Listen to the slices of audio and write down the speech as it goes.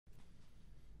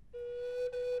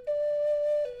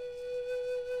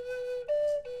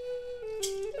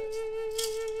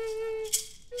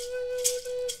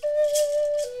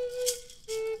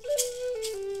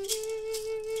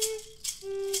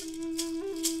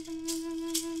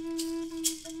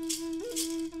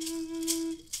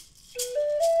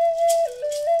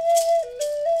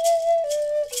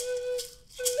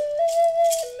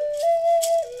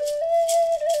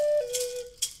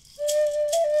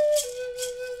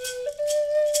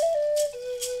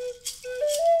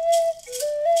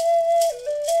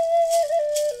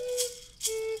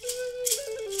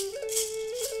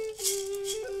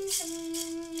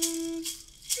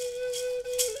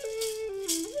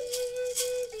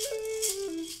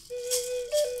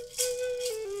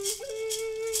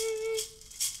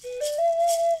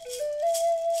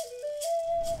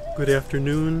Good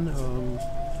afternoon.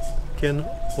 Ken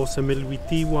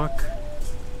Osamelwitiwak.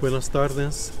 Buenas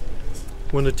tardes.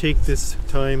 I want to take this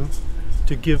time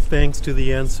to give thanks to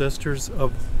the ancestors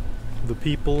of the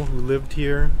people who lived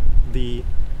here, the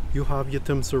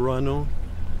Yuhaviatum Serrano,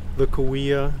 the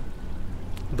Cahuilla,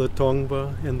 the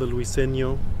Tongva, and the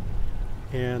Luiseño,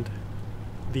 and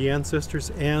the ancestors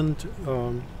and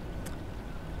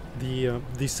the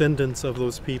descendants of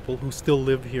those people who still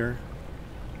live here.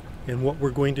 And what we're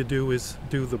going to do is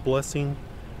do the blessing.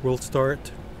 We'll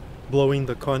start blowing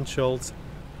the conch shells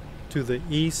to the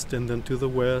east and then to the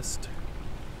west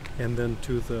and then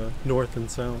to the north and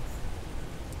south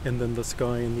and then the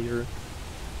sky and the earth.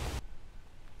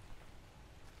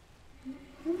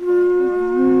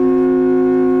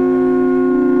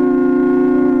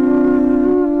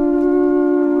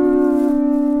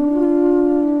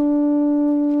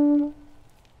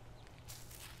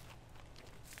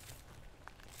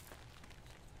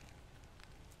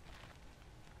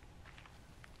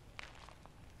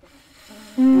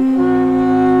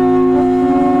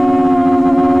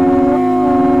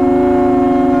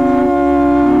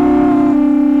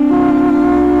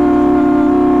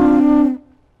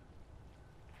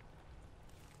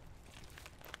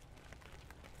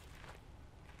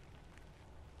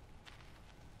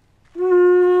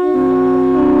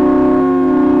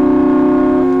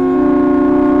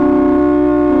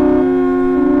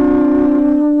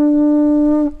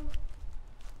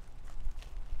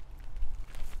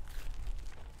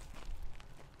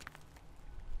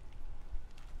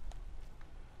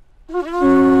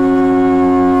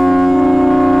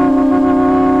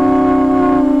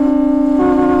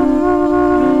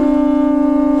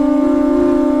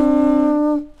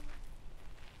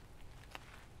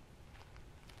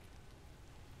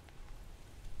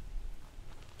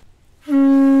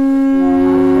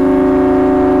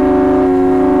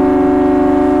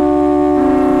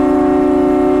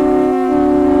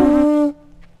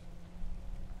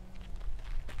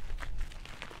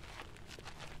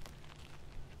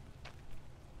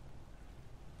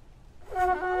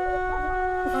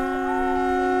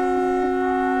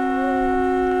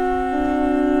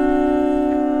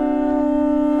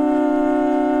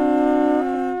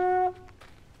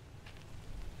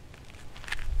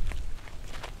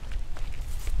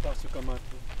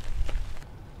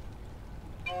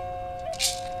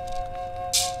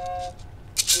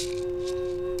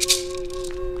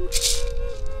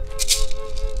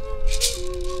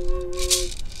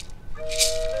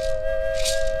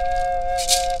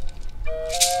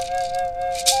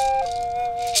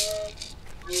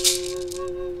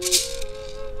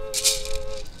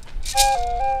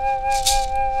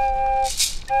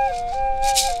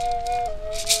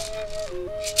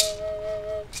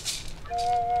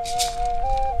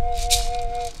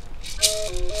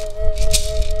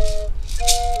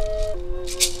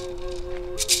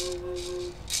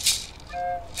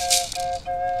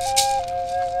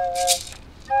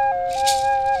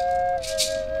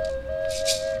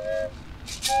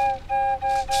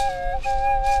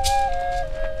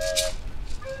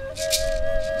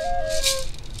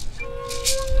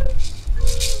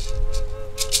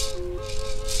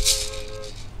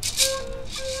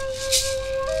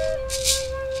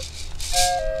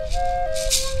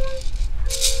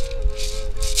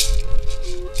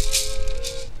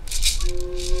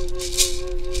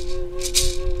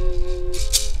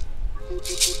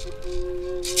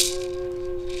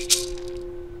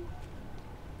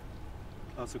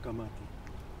 Asukamati.